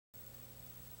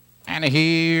And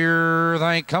here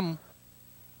they come.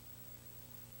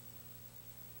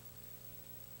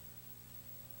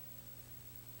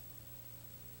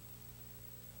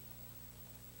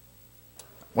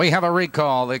 We have a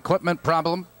recall, equipment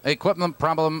problem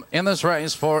in this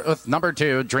race with number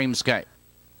 2, Dreamscape.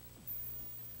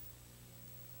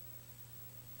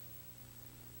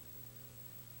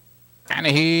 And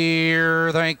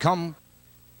here they come.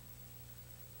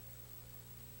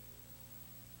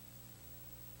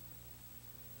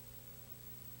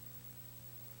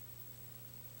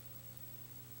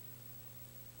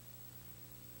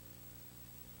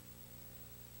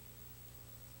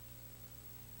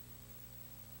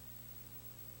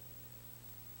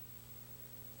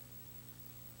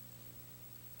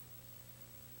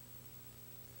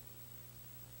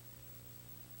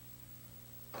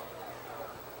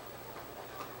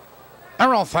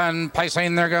 Errolfan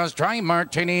pacing, there goes Dry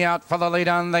Martini out for the lead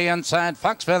on the inside.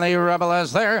 Fox Valley Rebel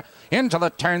is there. Into the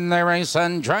turn they race,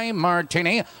 and Dry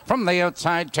Martini from the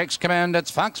outside takes command.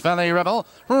 It's Fox Valley Rebel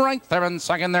right there in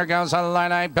second. There goes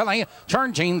Illini Billy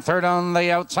charging third on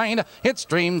the outside. It's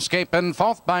Dreamscape in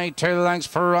fourth by 2 lengths.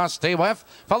 Frosty Whiff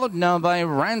followed now by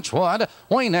Ranchwood.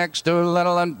 Way next to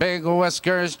Little and Big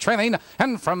Whiskers trailing,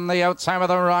 and from the outside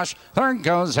with a rush there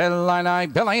goes Illini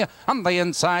Billy. On the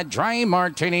inside, Dry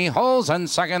Martini holds in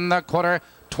second the quarter.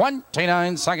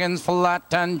 29 seconds flat,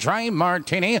 and Dry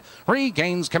Martini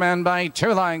regains command by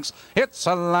 2 lengths. It's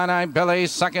Illini Billy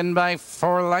second by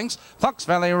 4 lengths. Fox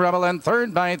Valley Rebel in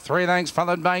third by 3 lengths,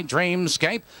 followed by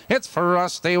Dreamscape. It's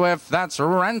Frosty Whiff, that's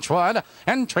Ranchwood.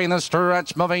 Entering the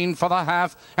stretch, moving for the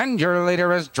half, and your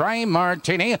leader is Dry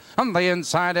Martini. On the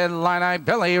inside, Illini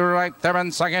Billy right there in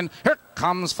second. Here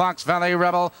comes Fox Valley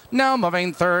Rebel, now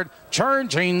moving third,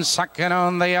 charging second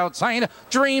on the outside.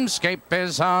 Dreamscape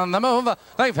is on the move.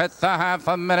 They've hit the half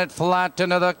a minute flat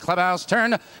into the clubhouse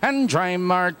turn, and Dry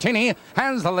Martini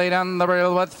has the lead on the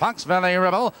reel with Fox Valley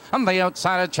Rebel. On the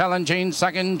outside, a challenging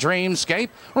second, Dreamscape.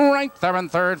 Right there in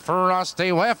third,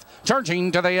 Frosty Whiff,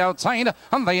 charging to the outside.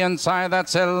 On the inside,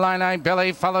 that's Illini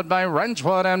Billy, followed by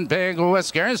Ranchwood and Big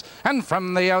Whiskers. And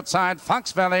from the outside,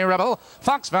 Fox Valley Rebel.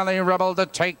 Fox Valley Rebel to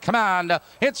take command.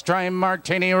 It's Dry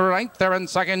Martini right there in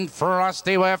second.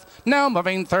 Frosty Whiff now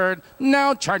moving third,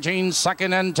 now charging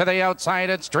second, and to the outside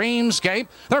it's Dreamscape.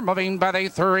 They're moving by the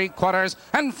 3/4,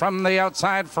 and from the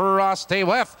outside Frosty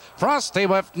Whiff. Frosty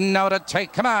Whiff now to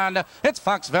take command. It's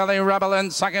Fox Valley Rebel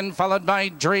in second, followed by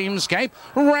Dreamscape.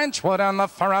 Ranchwood on the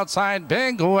far outside,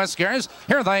 Big Whiskers.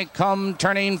 Here they come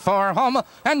turning for home,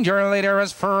 and your leader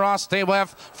is Frosty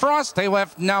Whiff. Frosty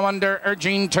Whiff now under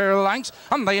urging 2 lengths.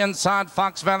 On the inside,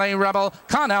 Fox Valley Rebel.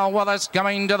 Connel Willis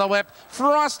going to the whip.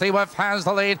 Frosty Whiff has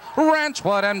the lead.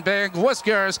 Ranchwood and Big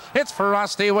Whiskers. It's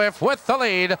Frosty Whiff with the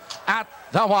lead at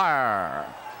the wire.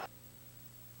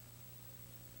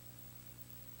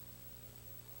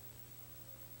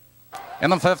 In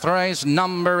the 5th race,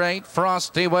 number 8,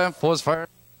 Frosty Whiff was first.